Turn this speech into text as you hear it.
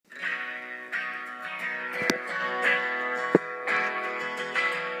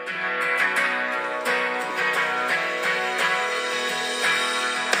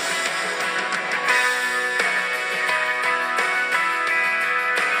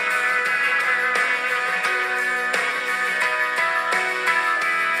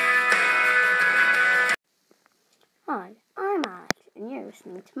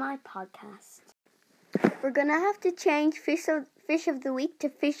listening to my podcast. We're going to have to change fish of the week to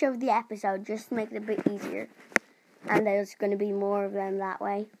fish of the episode just to make it a bit easier. And there's going to be more of them that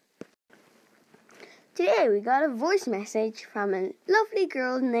way. Today we got a voice message from a lovely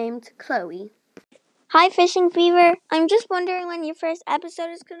girl named Chloe. Hi, Fishing Fever. I'm just wondering when your first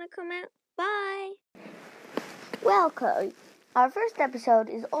episode is going to come out. Bye. Well, Chloe, our first episode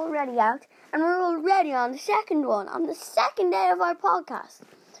is already out, and we're already on the second one, on the second day of our podcast.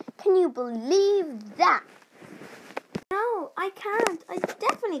 Can you believe that? No, I can't. I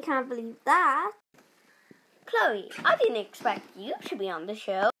definitely can't believe that. Chloe, I didn't expect you to be on the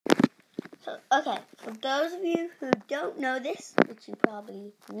show. So, okay, for those of you who don't know this, which you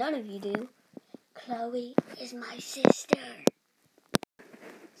probably none of you do, Chloe is my sister.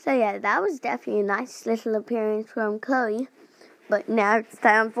 So yeah, that was definitely a nice little appearance from Chloe. But now it's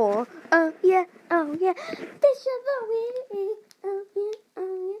time for, oh yeah, fish of the week, oh yeah,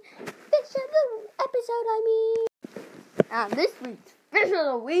 fish of the episode, I mean. And this week's fish of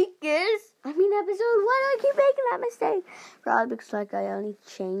the week is, episode, why do I keep making that mistake? Probably because I only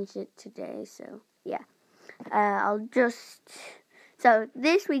changed it today, so yeah. So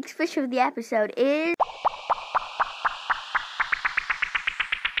this week's fish of the episode is...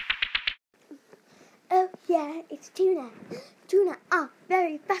 Oh yeah, it's tuna. Tuna are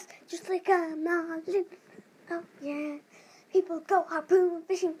very fast, just like a marlin. Oh yeah, people go harpoon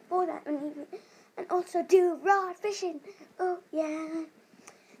fishing for that and also do rod fishing. Oh yeah,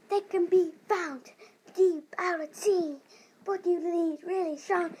 they can be found deep out at sea, but you need really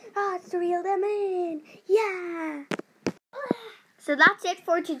strong rods to reel them in. Yeah. So that's it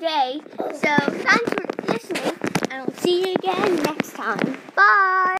for today. So thanks for listening, and I'll see you again next time. Bye.